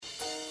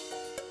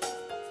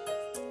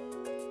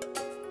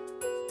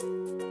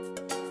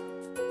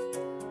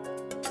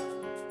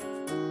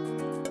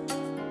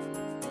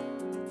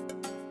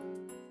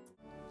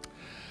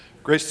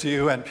Grace to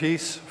you and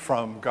peace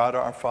from God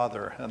our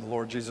Father and the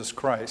Lord Jesus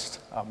Christ.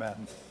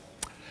 Amen.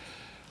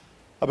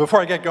 Before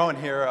I get going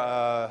here,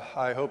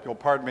 I hope you'll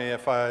pardon me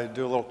if I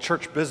do a little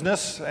church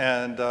business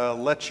and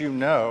let you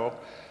know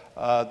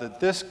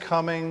that this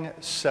coming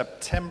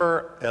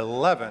September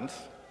 11th,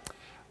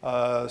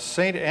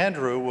 St.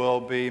 Andrew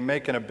will be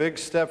making a big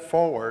step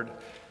forward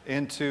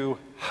into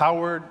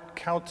Howard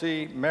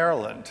County,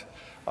 Maryland,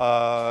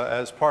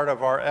 as part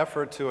of our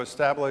effort to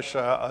establish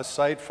a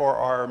site for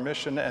our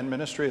mission and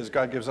ministry as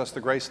God gives us the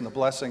grace and the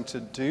blessing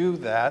to do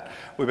that.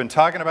 We've been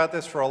talking about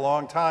this for a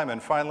long time,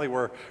 and finally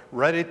we're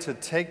ready to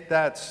take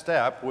that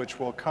step, which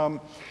will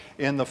come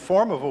in the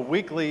form of a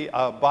weekly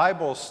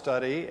Bible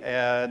study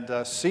and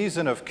a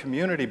season of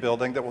community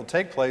building that will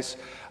take place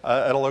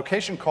at a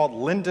location called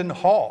Linden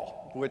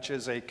Hall, which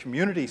is a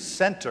community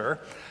center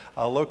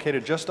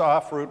located just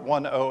off Route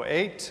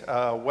 108,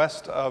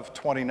 west of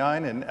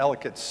 29 in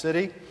Ellicott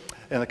City.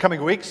 In the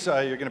coming weeks,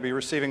 you're going to be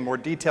receiving more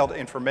detailed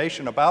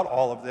information about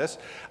all of this,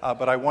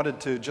 but I wanted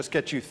to just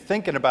get you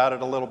thinking about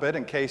it a little bit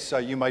in case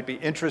you might be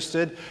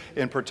interested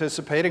in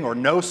participating or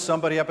know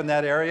somebody up in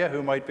that area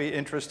who might be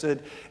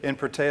interested in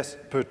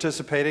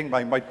participating.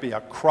 Might be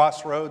a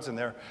crossroads in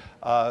their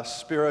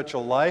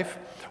spiritual life,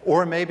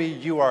 or maybe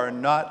you are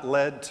not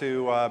led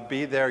to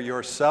be there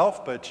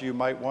yourself, but you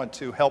might want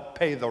to help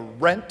pay the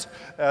rent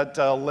at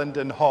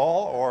Linden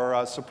Hall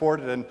or support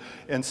it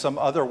in some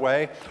other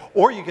way.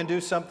 Or you can do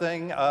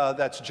something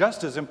that's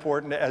just as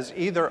important as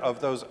either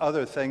of those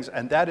other things,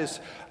 and that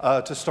is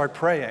to start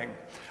praying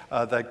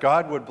that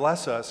God would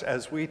bless us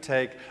as we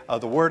take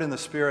the Word and the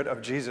Spirit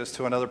of Jesus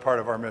to another part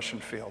of our mission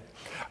field.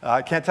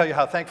 I can't tell you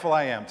how thankful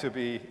I am to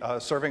be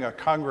serving a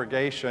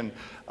congregation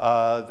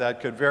that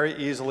could very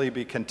easily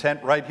be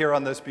content right here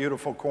on this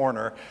beautiful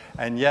corner,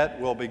 and yet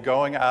will be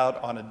going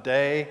out on a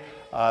day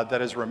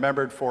that is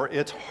remembered for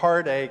its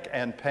heartache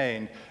and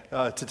pain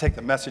to take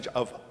the message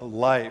of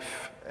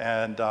life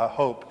and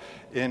hope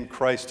in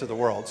Christ to the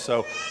world.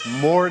 So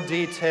more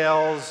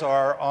details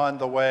are on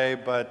the way,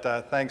 but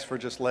thanks for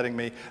just letting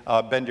me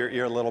bend your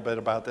ear a little bit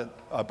about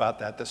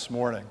that this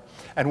morning.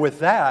 And with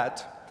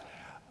that,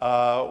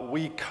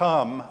 we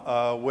come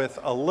with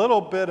a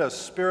little bit of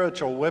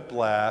spiritual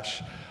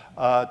whiplash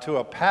to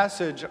a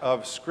passage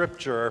of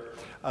Scripture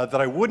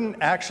that I wouldn't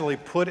actually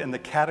put in the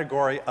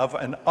category of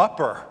an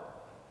upper,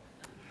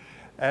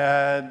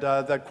 and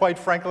that, quite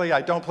frankly,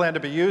 I don't plan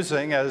to be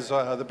using as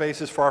the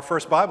basis for our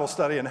first Bible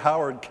study in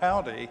Howard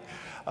County,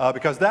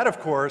 because that, of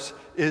course,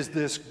 is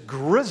this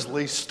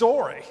grisly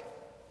story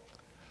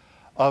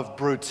of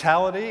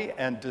brutality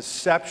and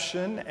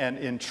deception and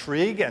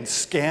intrigue and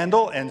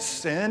scandal and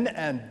sin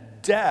and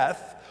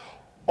death,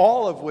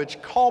 all of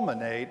which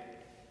culminate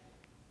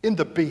in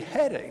the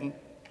beheading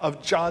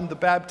of John the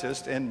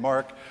Baptist in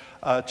Mark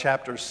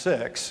chapter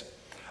 6.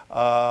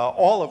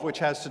 All of which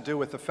has to do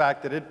with the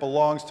fact that it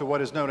belongs to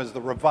what is known as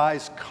the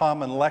Revised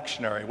Common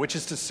Lectionary, which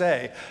is to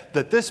say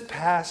that this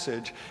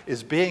passage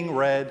is being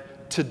read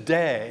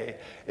today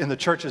in the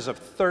churches of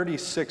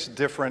 36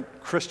 different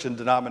Christian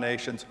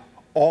denominations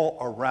all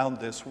around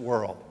this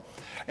world.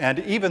 And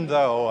even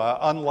though,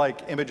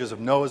 unlike images of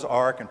Noah's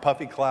Ark and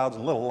puffy clouds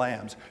and little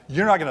lambs,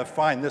 you're not going to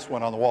find this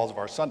one on the walls of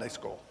our Sunday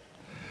school.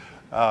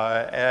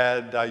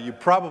 And you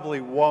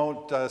probably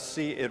won't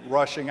see it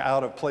rushing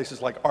out of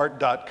places like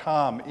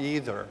art.com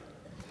either.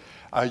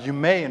 You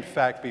may, in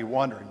fact, be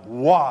wondering,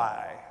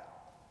 why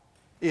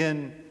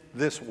in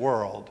this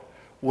world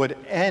would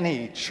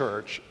any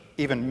church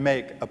even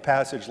make a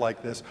passage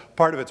like this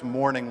part of its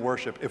morning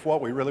worship if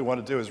what we really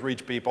want to do is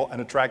reach people and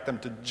attract them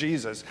to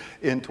Jesus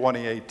in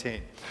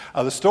 2018?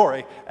 The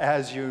story,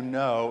 as you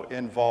know,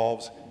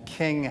 involves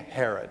King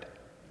Herod,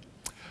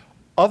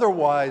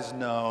 otherwise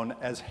known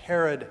as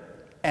Herod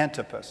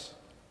Antipas.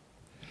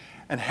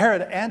 And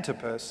Herod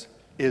Antipas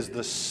is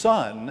the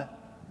son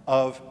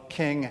of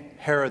King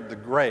Herod the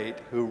Great,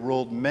 who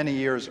ruled many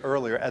years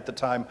earlier at the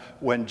time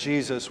when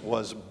Jesus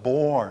was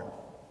born.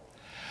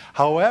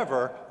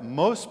 However,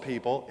 most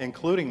people,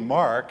 including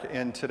Mark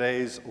in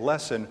today's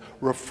lesson,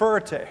 refer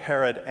to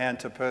Herod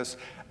Antipas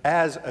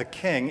as a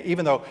king,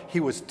 even though he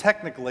was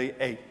technically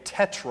a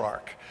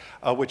tetrarch,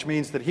 which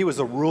means that he was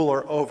a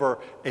ruler over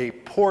a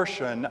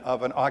portion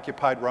of an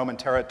occupied Roman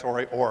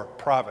territory or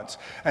province.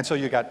 And so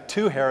you got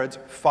two Herods,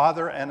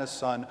 father and a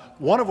son,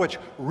 one of which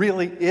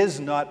really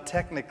is not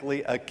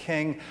technically a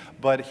king,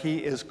 but he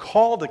is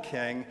called a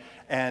king,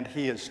 and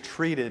he is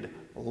treated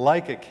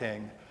like a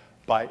king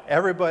by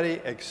everybody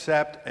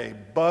except a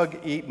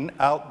bug-eaten,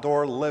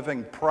 outdoor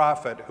living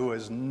prophet who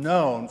is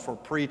known for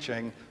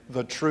preaching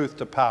the truth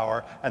to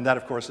power, and that,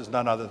 of course, is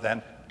none other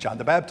than John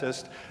the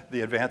Baptist,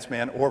 the advance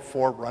man or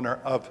forerunner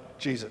of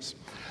Jesus.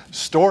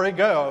 Story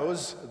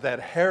goes that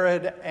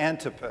Herod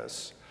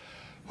Antipas,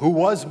 who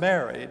was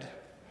married,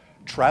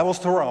 travels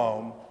to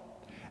Rome,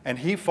 and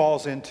he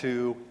falls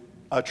into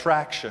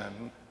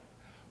attraction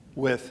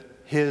with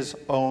his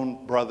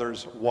own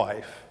brother's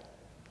wife,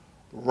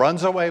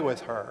 runs away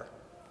with her,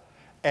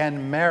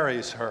 and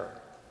marries her.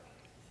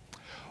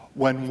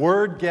 When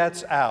word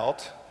gets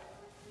out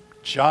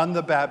John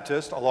the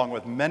Baptist, along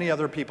with many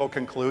other people,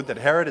 conclude that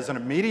Herod is an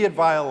immediate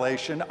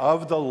violation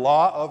of the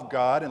law of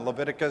God in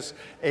Leviticus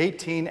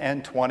 18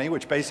 and 20,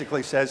 which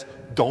basically says,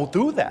 don't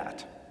do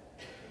that.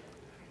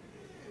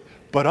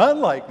 But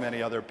unlike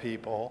many other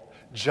people,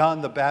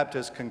 John the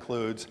Baptist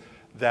concludes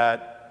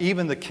that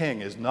even the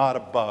king is not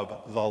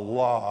above the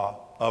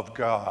law of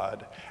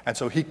God. And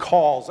so he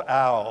calls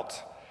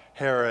out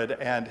Herod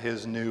and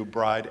his new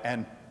bride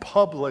and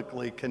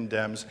publicly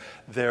condemns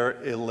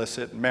their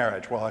illicit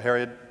marriage. Well,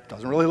 Herod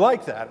doesn't really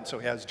like that, and so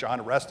he has John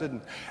arrested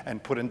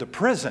and put into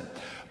prison.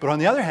 But on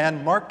the other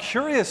hand, Mark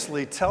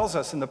curiously tells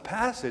us in the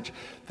passage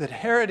that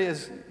Herod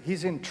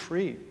he's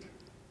intrigued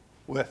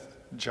with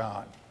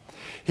John.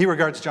 He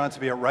regards John to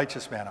be a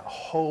righteous man, a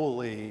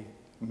holy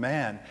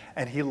man,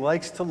 and he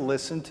likes to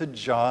listen to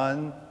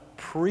John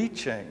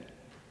preaching,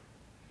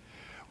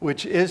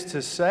 which is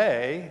to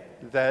say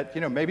that,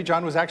 maybe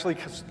John was actually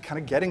kind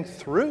of getting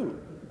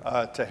through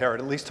to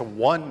Herod, at least to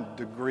one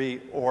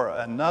degree or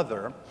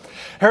another.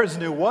 Herod's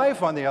new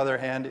wife, on the other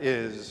hand,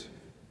 is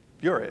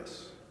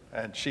furious,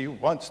 and she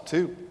wants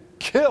to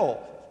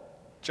kill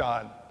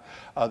John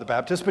the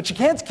Baptist, but she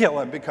can't kill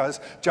him because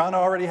John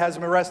already has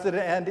him arrested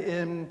and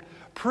in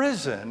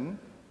prison,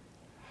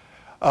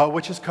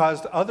 which has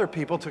caused other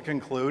people to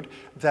conclude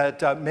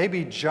that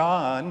maybe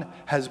John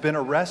has been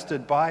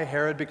arrested by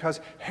Herod because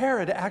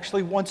Herod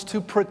actually wants to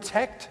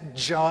protect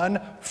John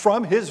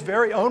from his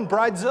very own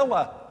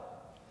bridezilla.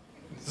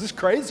 Is this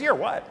crazy or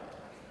what?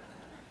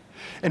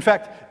 In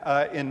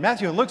fact, in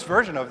Matthew and Luke's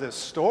version of this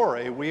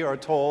story, we are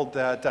told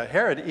that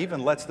Herod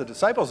even lets the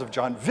disciples of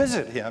John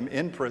visit him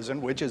in prison,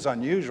 which is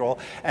unusual,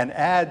 and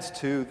adds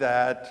to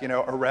that,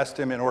 arrest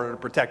him in order to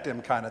protect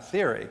him kind of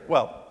theory.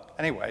 Well,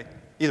 anyway,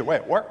 either way,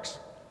 it works.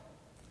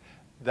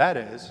 That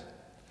is,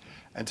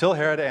 until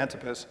Herod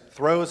Antipas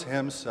throws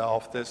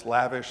himself this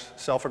lavish,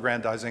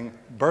 self-aggrandizing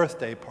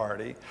birthday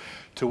party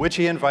to which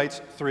he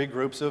invites three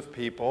groups of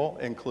people,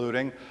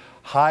 including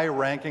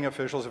high-ranking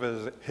officials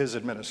of his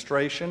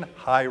administration,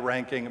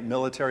 high-ranking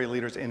military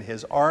leaders in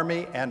his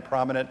army, and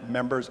prominent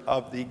members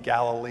of the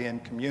Galilean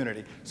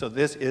community. So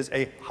this is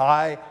a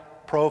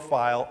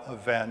high-profile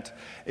event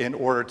in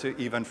order to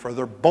even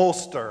further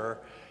bolster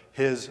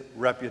his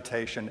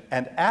reputation,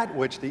 and at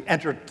which the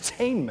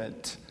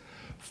entertainment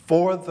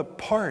for the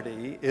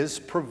party is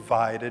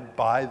provided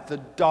by the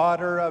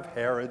daughter of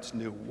Herod's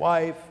new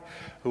wife,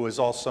 who is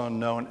also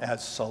known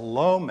as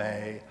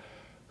Salome,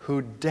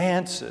 who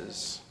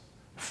dances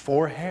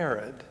for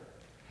Herod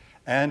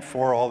and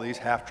for all these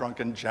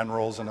half-drunken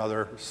generals and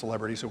other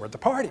celebrities who were at the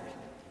party.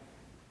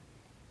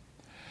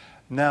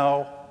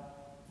 Now,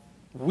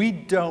 we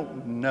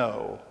don't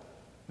know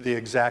the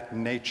exact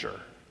nature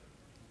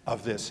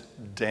of this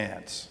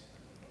dance.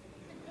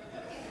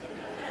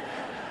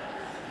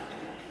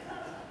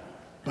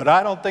 But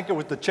I don't think it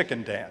was the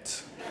chicken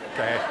dance,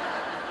 okay?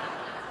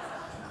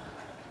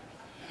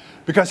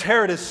 Because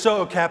Herod is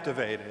so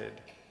captivated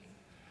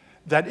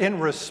that in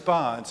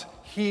response,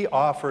 he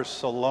offers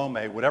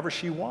Salome whatever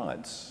she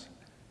wants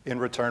in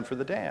return for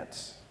the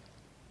dance.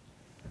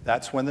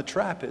 That's when the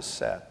trap is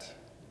set.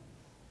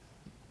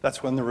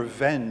 That's when the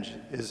revenge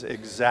is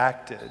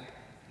exacted.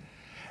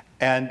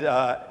 And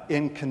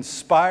in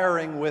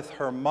conspiring with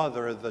her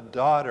mother, the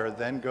daughter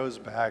then goes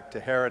back to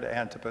Herod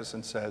Antipas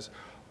and says,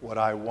 "What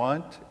I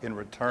want in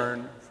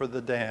return for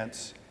the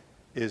dance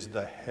is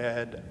the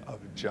head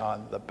of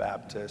John the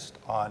Baptist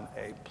on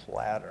a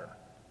platter."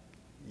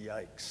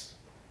 Yikes.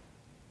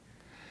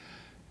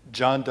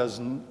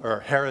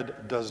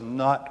 Herod does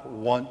not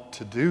want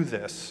to do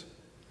this.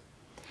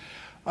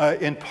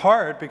 In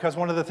part because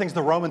one of the things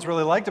the Romans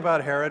really liked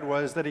about Herod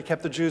was that he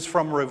kept the Jews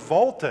from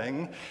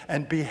revolting,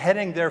 and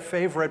beheading their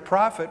favorite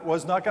prophet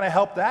was not going to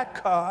help that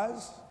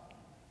cause.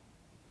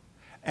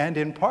 And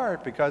in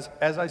part because,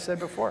 as I said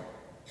before,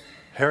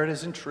 Herod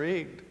is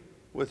intrigued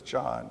with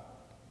John.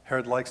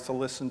 Herod likes to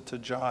listen to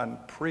John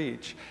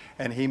preach,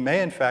 and he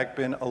may in fact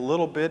been a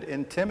little bit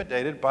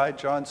intimidated by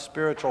John's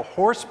spiritual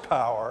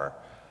horsepower,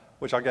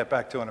 which I'll get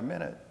back to in a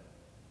minute.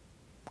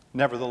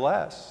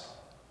 Nevertheless,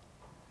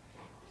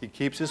 he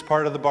keeps his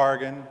part of the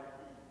bargain,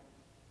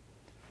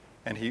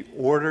 and he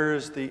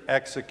orders the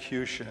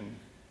execution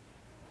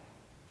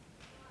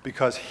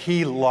because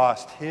he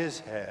lost his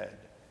head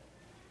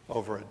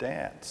over a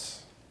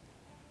dance,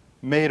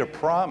 made a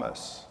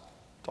promise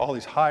to all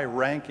these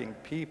high-ranking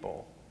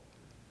people,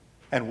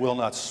 and will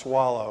not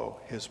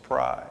swallow his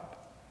pride.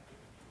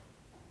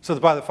 So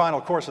that by the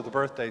final course of the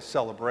birthday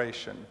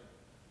celebration,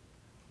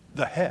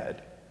 the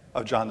head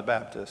of John the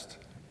Baptist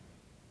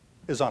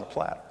is on a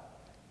platter.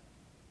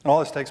 And all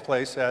this takes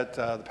place at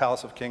the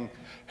palace of King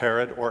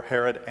Herod, or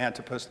Herod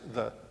Antipas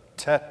the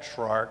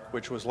Tetrarch,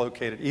 which was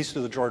located east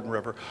of the Jordan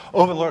River,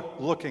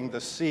 overlooking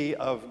the Sea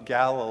of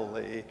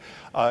Galilee,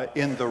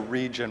 in the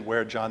region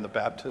where John the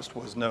Baptist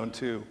was known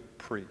to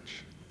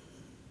preach.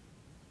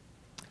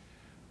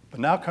 But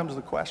now comes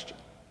the question.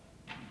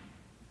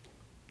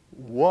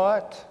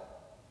 What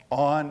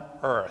on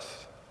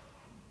earth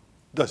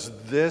does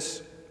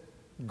this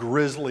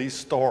grisly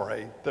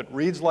story that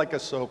reads like a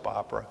soap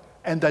opera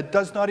and that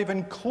does not even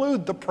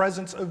include the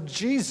presence of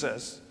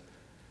Jesus,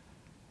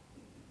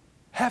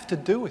 have to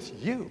do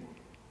with you,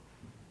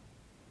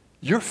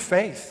 your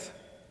faith,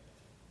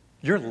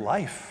 your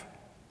life?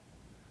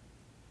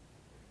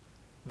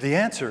 The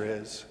answer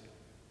is,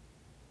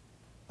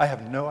 I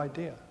have no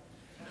idea.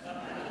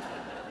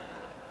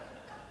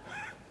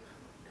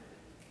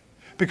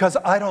 Because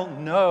I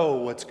don't know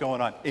what's going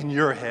on in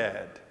your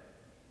head.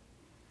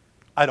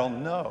 I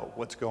don't know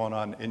what's going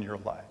on in your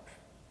life,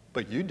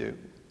 but you do.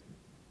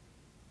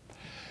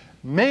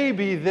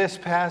 Maybe this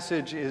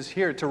passage is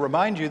here to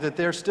remind you that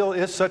there still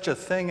is such a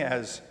thing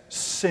as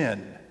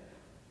sin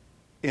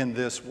in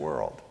this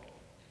world,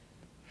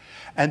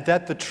 and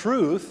that the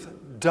truth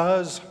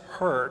does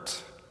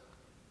hurt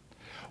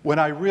when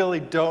I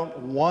really don't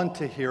want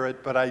to hear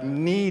it, but I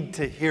need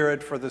to hear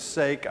it for the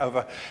sake of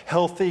a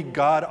healthy,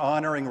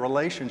 God-honoring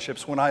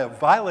relationships, when I have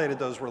violated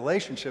those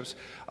relationships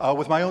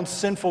with my own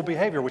sinful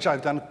behavior, which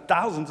I've done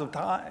thousands of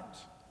times.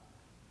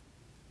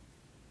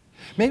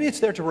 Maybe it's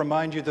there to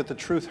remind you that the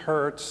truth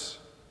hurts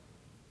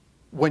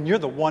when you're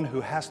the one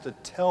who has to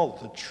tell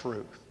the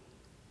truth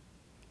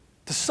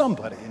to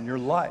somebody in your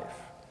life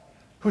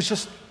who's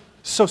just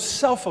so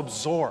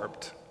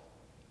self-absorbed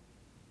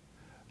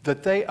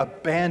that they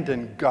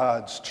abandon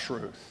God's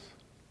truth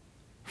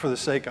for the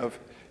sake of,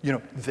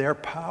 their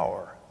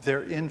power,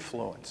 their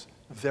influence,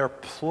 their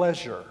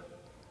pleasure,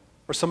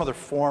 or some other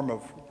form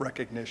of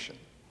recognition.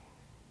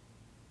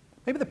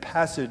 Maybe the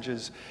passage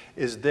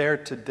is there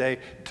today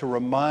to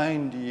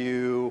remind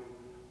you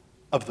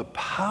of the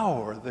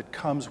power that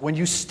comes when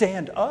you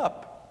stand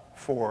up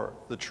for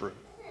the truth,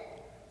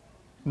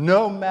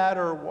 no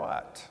matter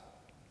what,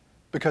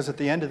 because at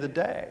the end of the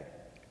day,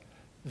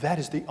 that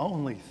is the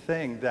only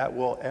thing that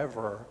will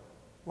ever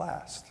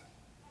last.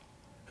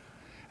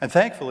 And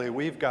thankfully,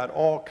 we've got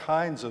all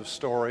kinds of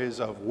stories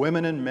of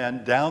women and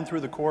men down through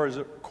the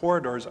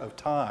corridors of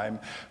time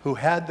who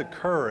had the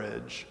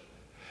courage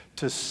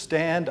to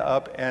stand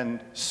up and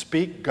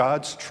speak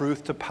God's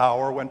truth to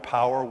power when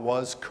power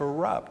was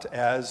corrupt,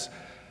 as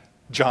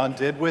John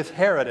did with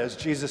Herod, as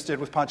Jesus did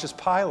with Pontius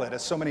Pilate,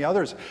 as so many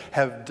others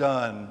have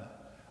done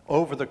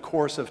over the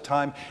course of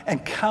time,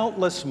 and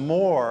countless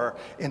more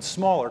in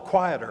smaller,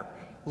 quieter,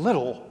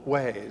 little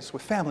ways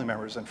with family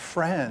members and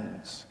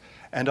friends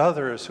and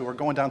others who are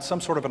going down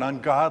some sort of an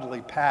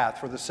ungodly path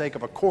for the sake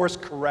of a course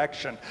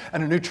correction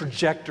and a new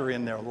trajectory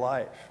in their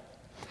life.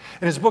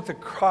 In his book, The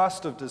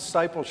Cost of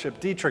Discipleship,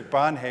 Dietrich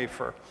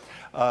Bonhoeffer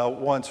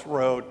once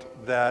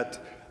wrote that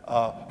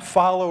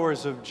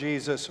followers of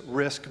Jesus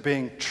risk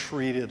being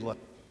treated like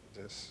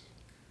this.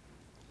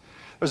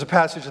 There's a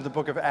passage in the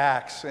book of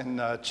Acts in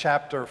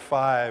chapter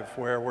 5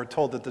 where we're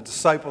told that the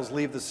disciples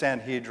leave the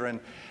Sanhedrin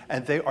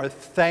and they are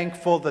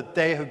thankful that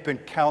they have been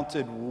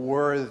counted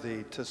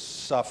worthy to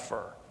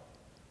suffer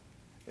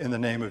in the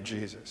name of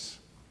Jesus.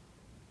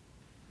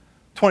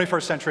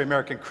 21st century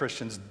American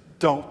Christians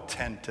don't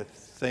tend to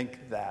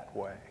think that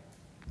way,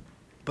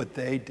 but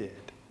they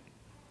did.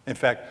 In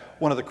fact,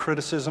 one of the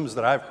criticisms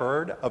that I've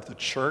heard of the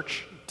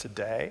church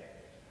today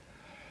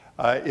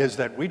is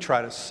that we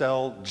try to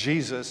sell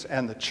Jesus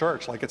and the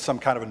church like it's some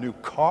kind of a new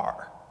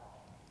car,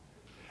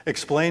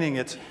 explaining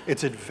its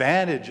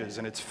advantages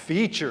and its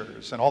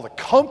features and all the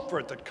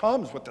comfort that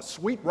comes with the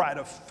sweet ride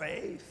of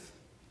faith.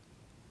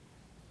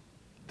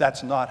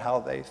 That's not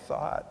how they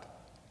thought.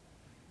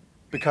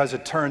 Because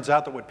it turns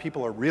out that what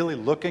people are really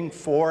looking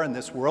for in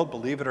this world,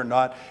 believe it or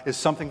not, is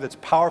something that's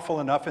powerful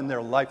enough in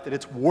their life that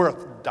it's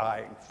worth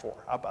dying for.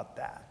 How about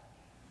that?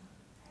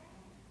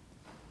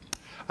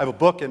 I have a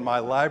book in my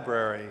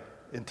library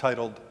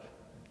entitled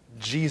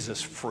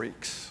Jesus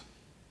Freaks.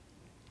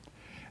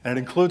 And it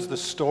includes the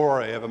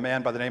story of a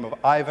man by the name of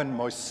Ivan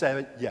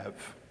Moiseyev,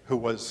 who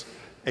was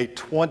a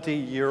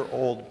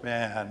 20-year-old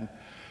man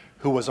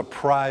who was a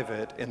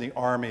private in the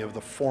army of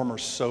the former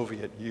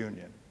Soviet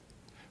Union.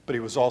 But he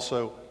was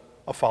also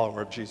a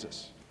follower of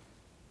Jesus.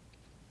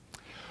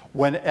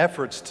 When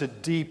efforts to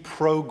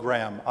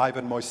deprogram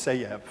Ivan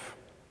Moiseyev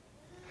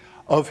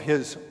of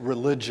his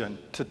religion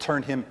to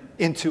turn him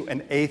into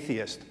an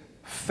atheist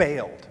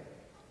failed,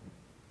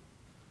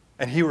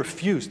 and he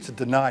refused to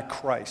deny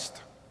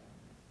Christ,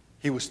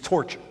 he was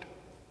tortured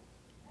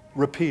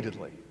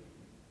repeatedly.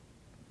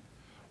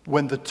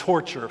 When the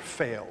torture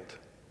failed,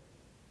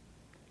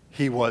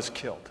 he was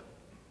killed.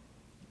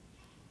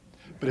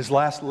 But his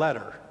last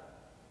letter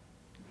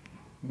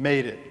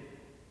made it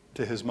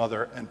to his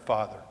mother and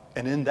father.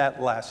 And in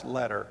that last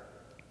letter,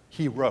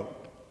 he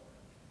wrote,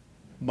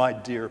 "My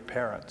dear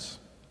parents,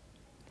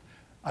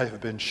 I have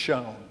been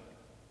shown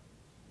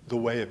the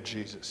way of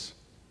Jesus,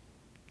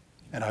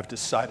 and I've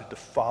decided to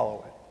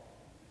follow it.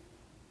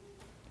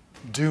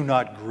 Do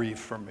not grieve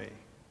for me,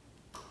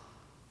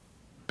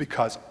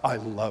 because I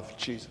love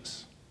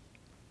Jesus.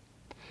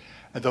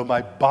 And though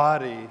my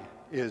body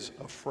is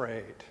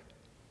afraid,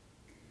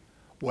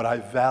 what I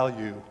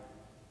value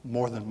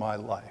more than my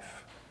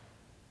life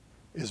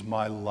is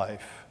my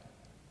life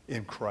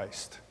in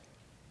Christ,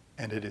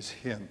 and it is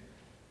Him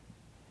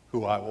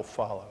who I will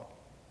follow."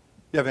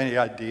 You have any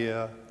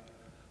idea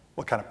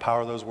what kind of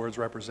power those words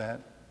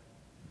represent?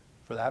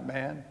 for that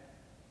man,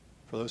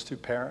 for those two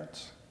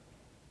parents.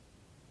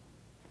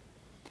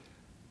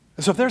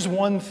 And so if there's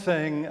one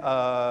thing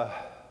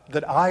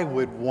that I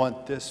would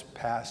want this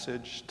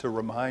passage to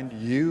remind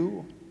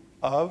you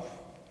of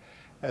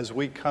as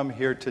we come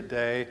here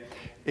today,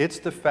 it's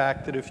the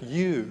fact that if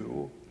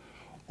you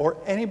or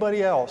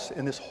anybody else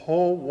in this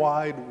whole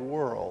wide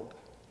world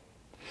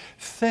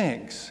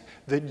thinks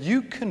that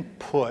you can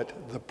put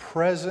the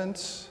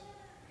presence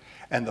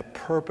and the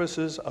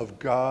purposes of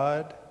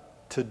God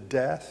to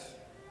death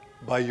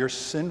by your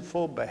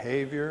sinful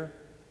behavior,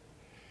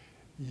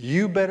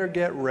 you better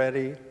get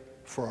ready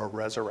for a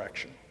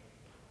resurrection.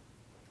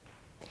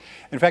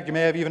 In fact, you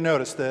may have even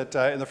noticed that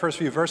in the first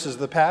few verses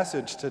of the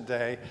passage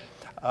today,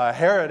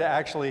 Herod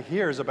actually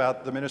hears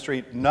about the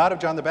ministry not of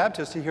John the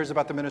Baptist, he hears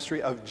about the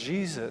ministry of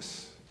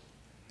Jesus.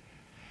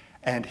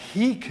 And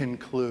he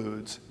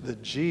concludes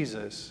that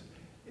Jesus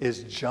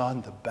is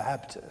John the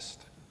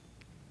Baptist,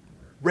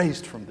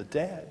 raised from the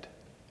dead.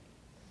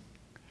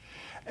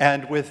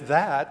 And with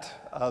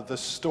that, the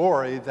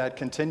story that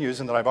continues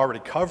and that I've already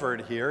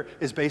covered here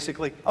is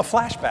basically a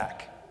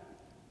flashback.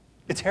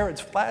 It's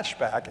Herod's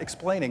flashback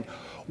explaining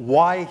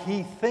why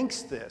he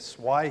thinks this,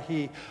 why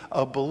he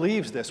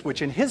believes this,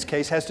 which in his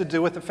case has to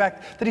do with the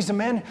fact that he's a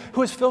man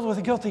who is filled with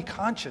a guilty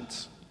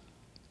conscience.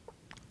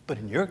 But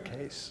in your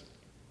case,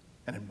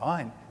 and in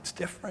mine, it's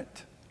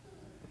different.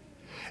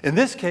 In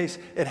this case,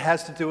 it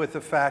has to do with the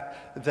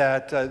fact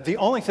that the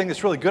only thing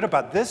that's really good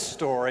about this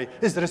story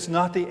is that it's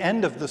not the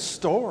end of the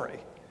story.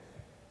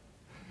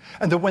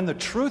 And that when the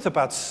truth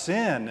about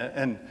sin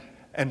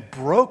and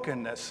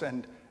brokenness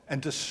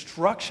and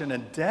destruction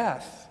and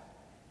death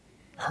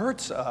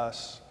hurts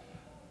us,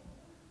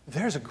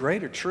 there's a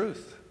greater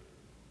truth.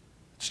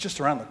 It's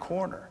just around the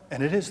corner,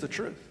 and it is the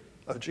truth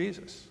of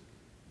Jesus,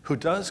 who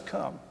does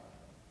come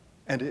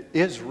and it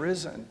is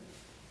risen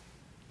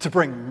to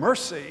bring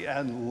mercy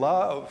and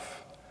love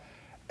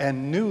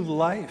and new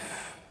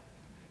life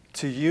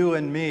to you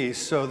and me,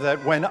 so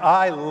that when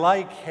I,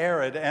 like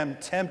Herod, am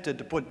tempted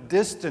to put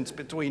distance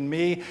between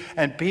me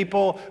and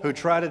people who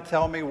try to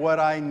tell me what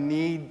I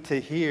need to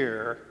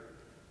hear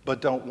but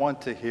don't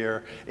want to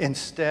hear,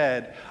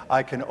 instead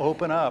I can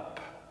open up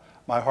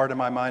my heart and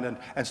my mind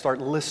and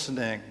start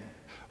listening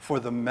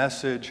for the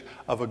message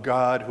of a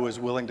God who is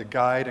willing to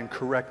guide and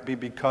correct me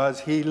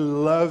because he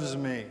loves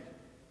me.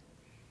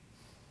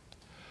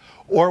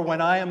 Or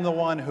when I am the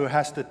one who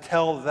has to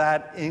tell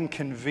that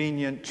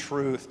inconvenient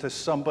truth to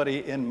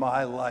somebody in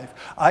my life,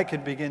 I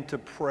could begin to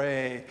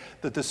pray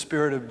that the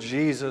Spirit of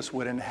Jesus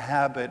would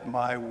inhabit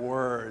my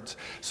words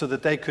so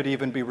that they could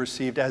even be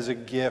received as a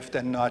gift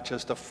and not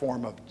just a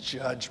form of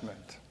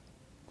judgment.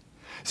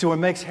 See, what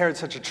makes Herod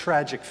such a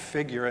tragic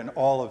figure in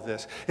all of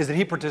this is that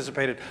he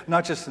participated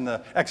not just in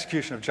the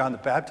execution of John the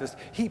Baptist,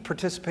 he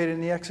participated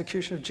in the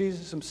execution of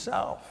Jesus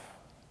himself.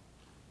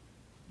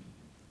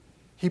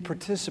 He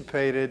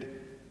participated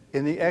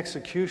in the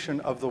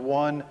execution of the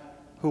one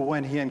who,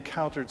 when he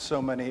encountered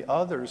so many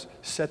others,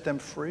 set them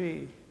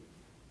free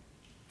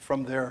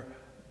from their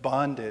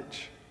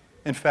bondage.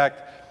 In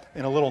fact,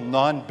 in a little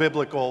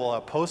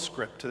non-biblical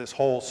postscript to this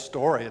whole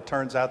story, it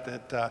turns out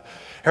that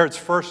Herod's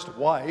first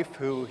wife,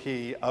 who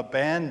he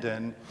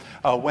abandoned,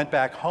 went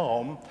back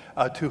home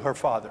to her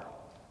father.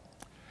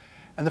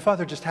 And the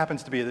father just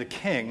happens to be the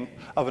king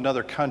of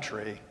another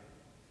country,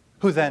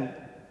 who then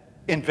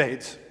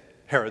invades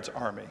Herod's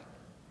army,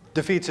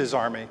 defeats his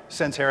army,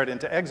 sends Herod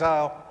into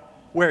exile,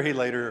 where he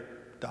later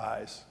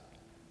dies,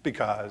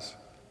 because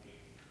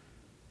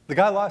the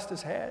guy lost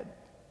his head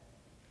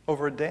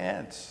over a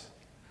dance,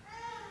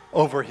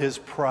 over his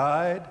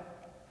pride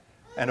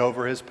and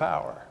over his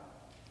power.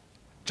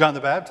 John the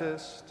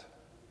Baptist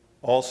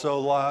also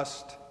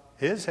lost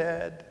his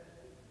head,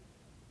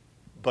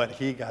 but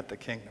he got the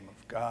kingdom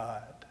of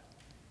God.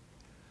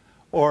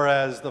 Or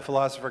as the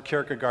philosopher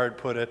Kierkegaard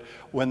put it,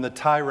 when the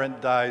tyrant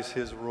dies,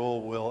 his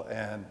rule will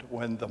end.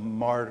 When the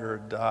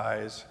martyr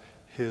dies,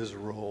 his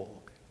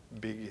rule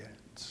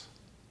begins.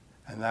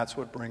 And that's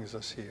what brings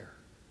us here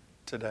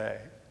today,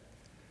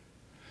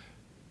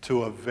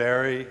 to a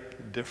very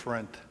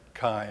different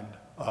kind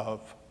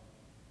of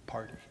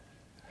party,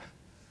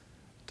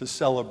 to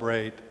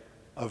celebrate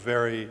a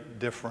very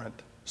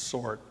different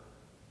sort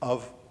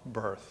of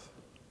birth,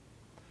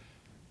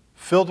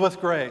 filled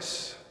with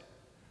grace,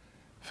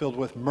 filled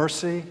with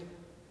mercy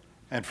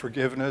and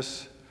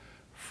forgiveness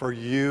for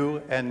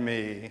you and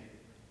me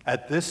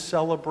at this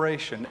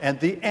celebration, and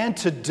the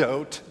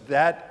antidote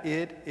that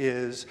it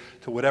is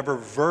to whatever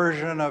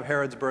version of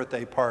Herod's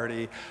birthday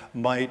party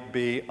might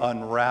be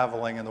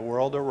unraveling in the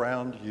world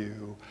around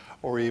you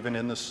or even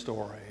in the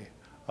story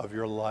of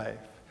your life.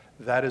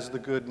 That is the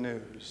good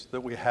news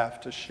that we have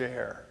to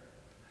share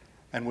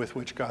and with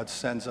which God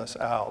sends us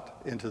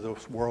out into the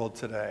world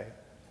today.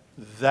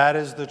 That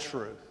is the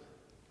truth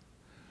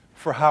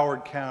for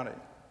Howard County,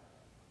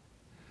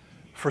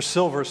 for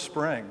Silver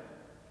Spring,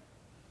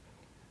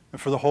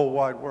 and for the whole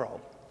wide world,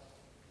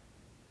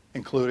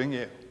 including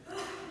you.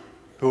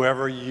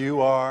 Whoever you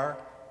are,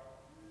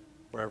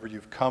 wherever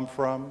you've come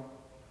from,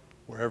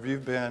 wherever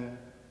you've been,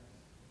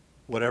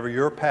 whatever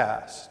your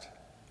past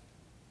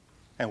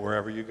and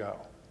wherever you go,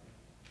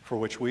 for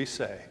which we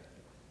say,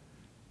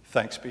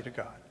 thanks be to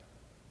God.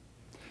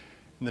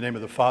 In the name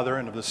of the Father,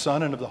 and of the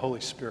Son, and of the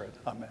Holy Spirit,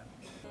 amen.